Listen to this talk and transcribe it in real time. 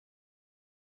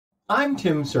I'm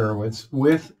Tim Serewicz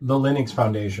with the Linux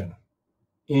Foundation.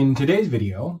 In today's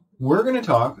video, we're going to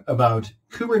talk about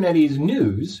Kubernetes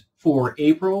news for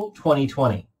April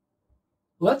 2020.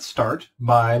 Let's start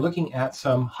by looking at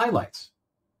some highlights.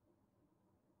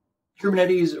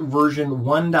 Kubernetes version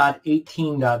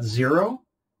 1.18.0,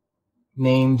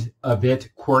 named a bit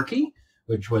quirky,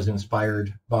 which was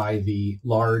inspired by the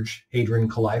Large Hadron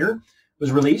Collider,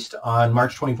 was released on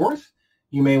March 24th.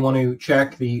 You may want to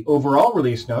check the overall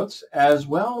release notes as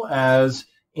well as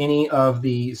any of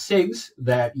the SIGs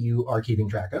that you are keeping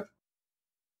track of.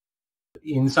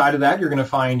 Inside of that, you're going to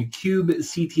find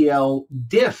kubectl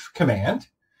diff command.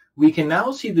 We can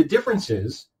now see the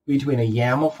differences between a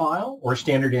YAML file or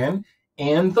standard in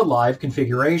and the live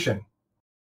configuration.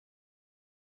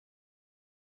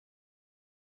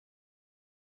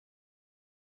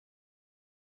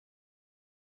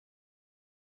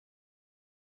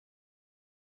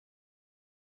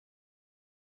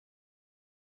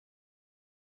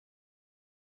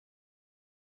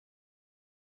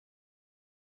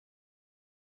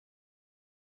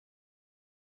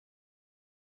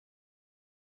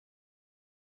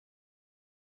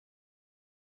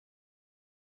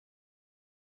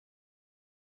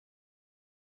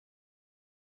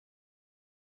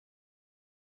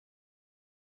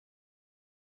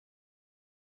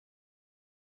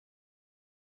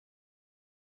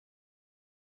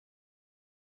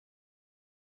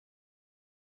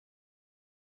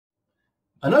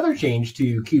 Another change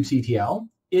to kubectl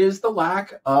is the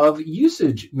lack of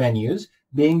usage menus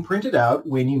being printed out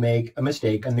when you make a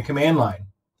mistake on the command line.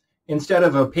 Instead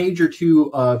of a page or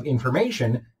two of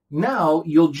information, now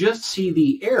you'll just see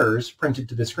the errors printed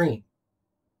to the screen.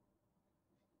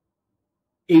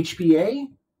 HPA,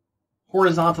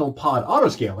 horizontal pod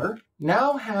autoscaler,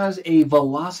 now has a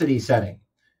velocity setting.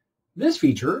 This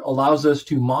feature allows us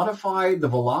to modify the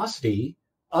velocity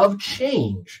of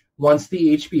change once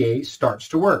the HPA starts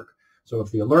to work. So if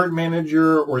the alert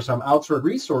manager or some outsourced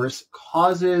resource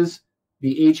causes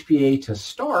the HPA to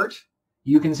start,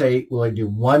 you can say, will I do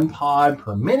 1 pod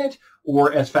per minute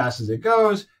or as fast as it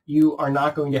goes? You are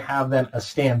not going to have then a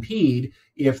stampede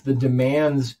if the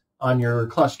demands on your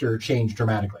cluster change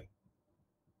dramatically.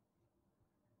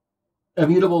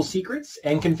 Immutable secrets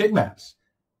and configMaps.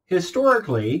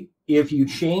 Historically, if you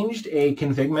changed a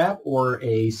configMap or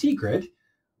a secret,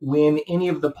 when any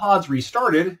of the pods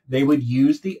restarted, they would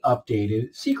use the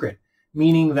updated secret,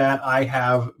 meaning that I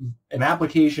have an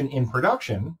application in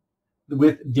production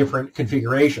with different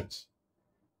configurations.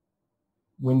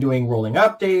 When doing rolling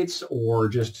updates or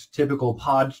just typical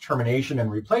pod termination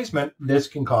and replacement, this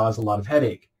can cause a lot of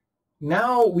headache.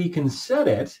 Now we can set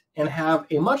it and have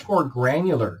a much more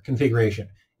granular configuration.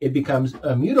 It becomes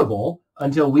immutable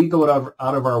until we go out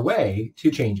of our way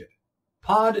to change it.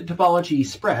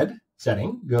 PodTopologySpread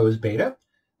setting goes beta.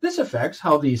 This affects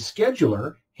how the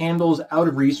scheduler handles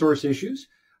out-of-resource issues,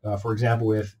 for example,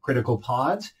 with critical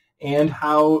pods, and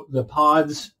how the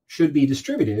pods should be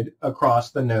distributed across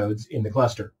the nodes in the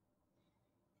cluster.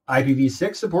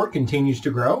 IPv6 support continues to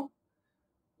grow.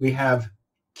 We have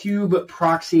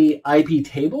kubeproxy IP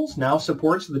tables now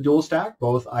supports the dual stack,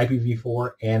 both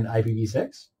IPv4 and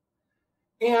IPv6.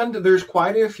 And there's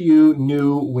quite a few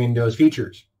new Windows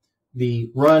features.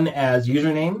 The run as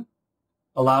username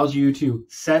allows you to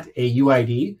set a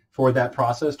UID for that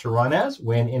process to run as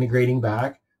when integrating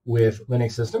back with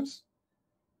Linux systems.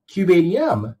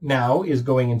 kubeadm now is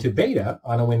going into beta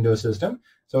on a Windows system.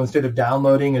 So instead of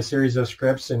downloading a series of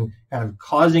scripts and kind of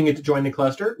causing it to join the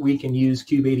cluster, we can use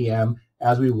kubeadm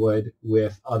as we would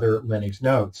with other Linux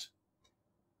nodes.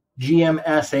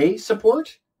 GMSA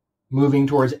support, moving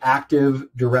towards Active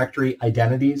Directory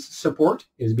Identities support,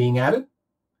 is being added.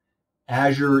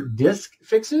 Azure Disk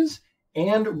Fixes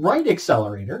and Write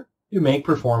Accelerator to make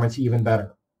performance even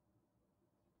better.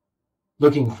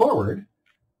 Looking forward,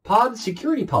 Pod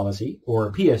Security Policy,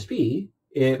 or PSP,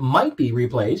 it might be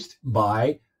replaced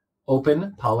by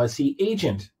Open Policy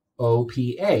Agent,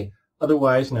 OPA,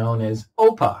 otherwise known as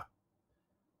OPA.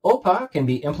 OPA can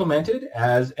be implemented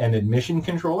as an admission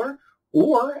controller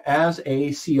or as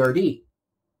a CRD.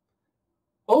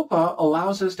 OPA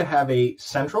allows us to have a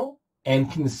central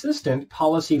and consistent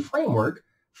policy framework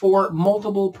for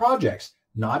multiple projects,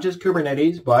 not just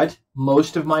Kubernetes, but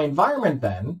most of my environment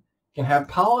then can have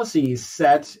policies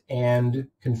set and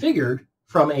configured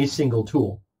from a single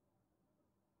tool.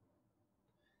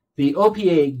 The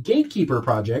OPA Gatekeeper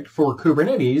project for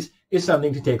Kubernetes is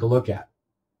something to take a look at.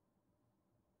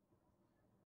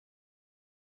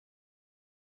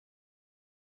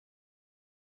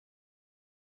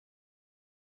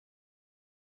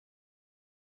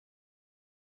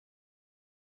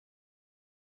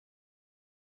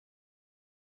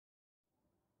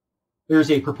 There's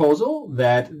a proposal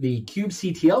that the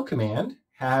kubectl command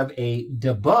have a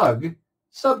debug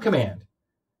subcommand.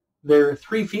 There are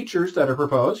 3 features that are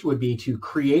proposed would be to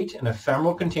create an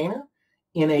ephemeral container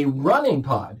in a running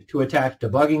pod to attach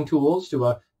debugging tools to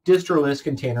a distrolist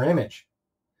container image,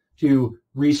 to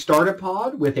restart a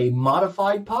pod with a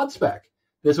modified pod spec.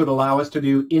 This would allow us to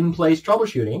do in-place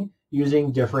troubleshooting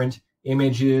using different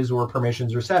images or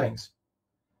permissions or settings.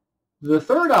 The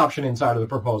third option inside of the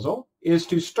proposal is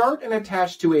to start and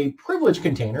attach to a privilege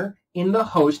container in the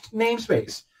host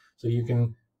namespace. So you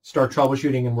can start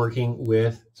troubleshooting and working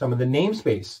with some of the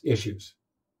namespace issues.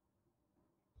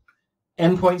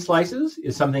 Endpoint slices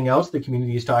is something else the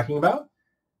community is talking about.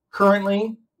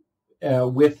 Currently,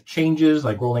 with changes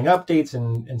like rolling updates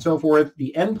and so forth,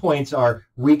 the endpoints are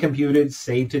recomputed,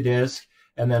 saved to disk,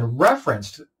 and then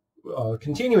referenced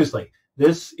continuously.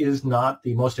 This is not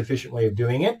the most efficient way of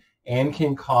doing it and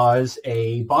can cause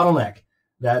a bottleneck.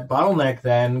 That bottleneck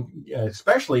then,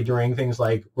 especially during things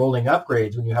like rolling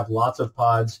upgrades, when you have lots of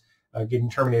pods getting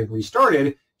terminated and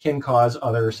restarted, can cause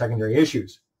other secondary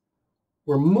issues.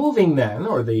 We're moving then,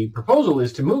 or the proposal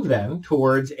is to move then,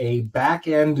 towards a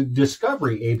back-end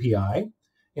discovery API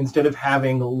instead of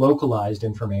having localized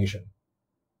information.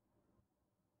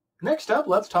 Next up,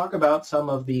 let's talk about some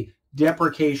of the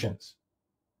deprecations.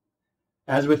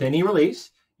 As with any release,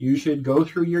 you should go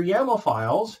through your YAML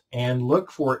files and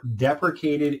look for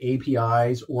deprecated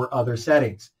APIs or other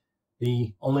settings.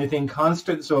 The only thing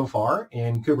constant so far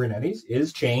in Kubernetes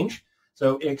is change.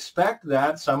 So expect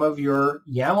that some of your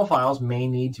YAML files may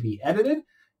need to be edited.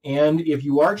 And if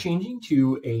you are changing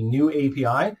to a new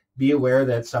API, be aware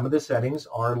that some of the settings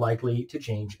are likely to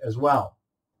change as well.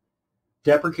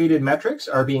 Deprecated metrics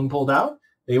are being pulled out.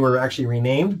 They were actually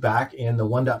renamed back in the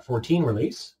 1.14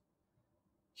 release.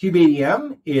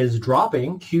 kubeadm is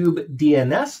dropping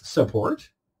kubedns support.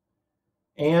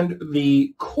 And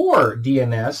the core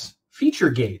DNS feature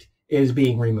gate is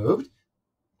being removed.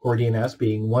 Core DNS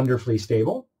being wonderfully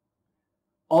stable.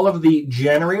 All of the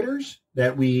generators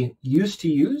that we used to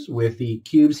use with the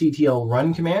kubectl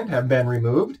run command have been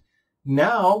removed.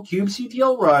 Now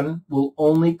kubectl run will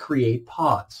only create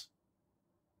pods.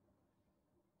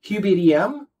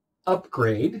 kubeadm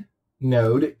upgrade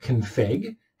node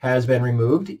config has been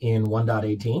removed in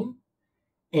 1.18,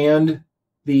 and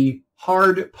the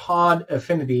hard pod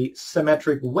affinity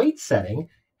symmetric weight setting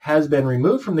has been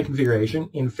removed from the configuration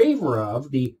in favor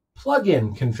of the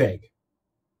plugin config.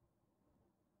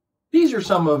 These are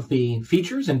some of the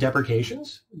features and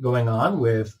deprecations going on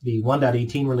with the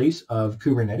 1.18 release of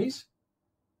Kubernetes.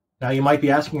 Now you might be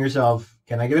asking yourself,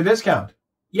 can I get a discount?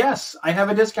 Yes, I have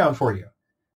a discount for you.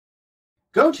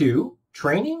 Go to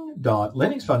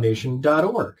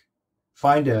training.linuxfoundation.org.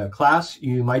 Find a class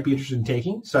you might be interested in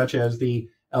taking, such as the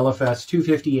LFS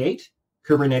 258,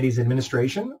 Kubernetes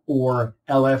Administration, or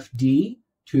LFD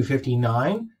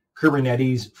 259,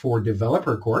 Kubernetes for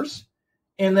Developer course,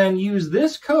 and then use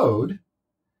this code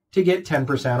to get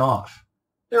 10% off.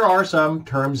 There are some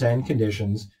terms and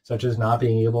conditions, such as not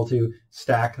being able to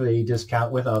stack the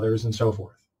discount with others and so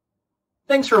forth.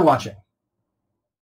 Thanks for watching.